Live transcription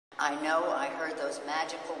I know I heard those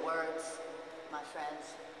magical words, my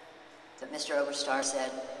friends, that Mr. Oberstar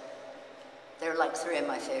said. They're like 3 of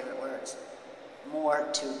my favorite words. More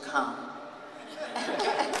to come. He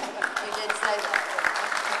did say that.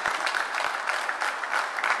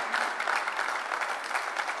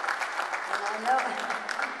 And I know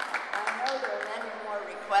there are many more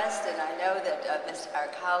requests, and I know that our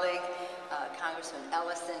colleague, Congressman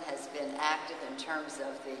Ellison, has been active in terms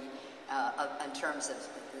of the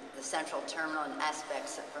central terminal and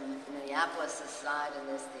aspects from Minneapolis' side, and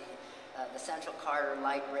there's the Central Corridor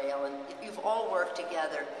Light Rail, and you've all worked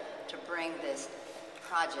together to bring this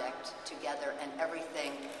project together and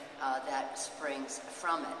everything that springs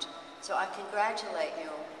from it. So I congratulate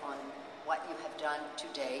you on what you have done to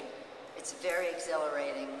date. It's very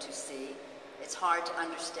exhilarating to see. It's hard to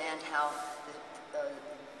understand how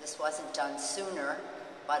this wasn't done sooner,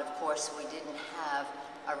 but of course we didn't have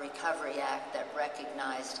a Recovery Act that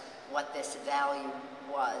recognized what this value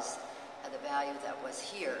was, the value that was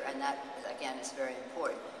here, and that, again, is very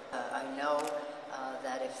important. I know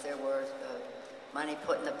that if there were money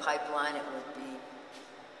put in the pipeline, it would be,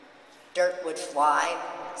 dirt would fly.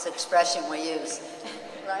 It's an expression we use,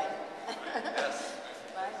 right? Yes.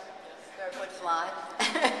 Right? Dirt would fly.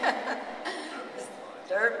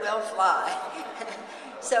 Dirt will fly.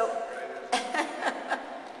 So,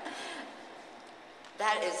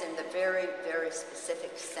 that is in the very, very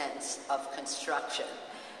specific sense of construction.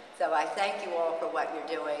 So I thank you all for what you're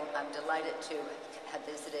doing. I'm delighted to have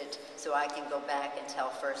visited so I can go back and tell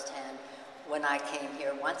firsthand when I came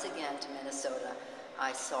here once again to Minnesota,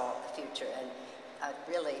 I saw the future. And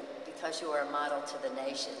really, because you are a model to the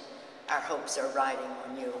nation, our hopes are riding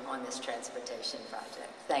on you on this transportation project.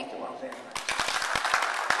 Thank you all very much.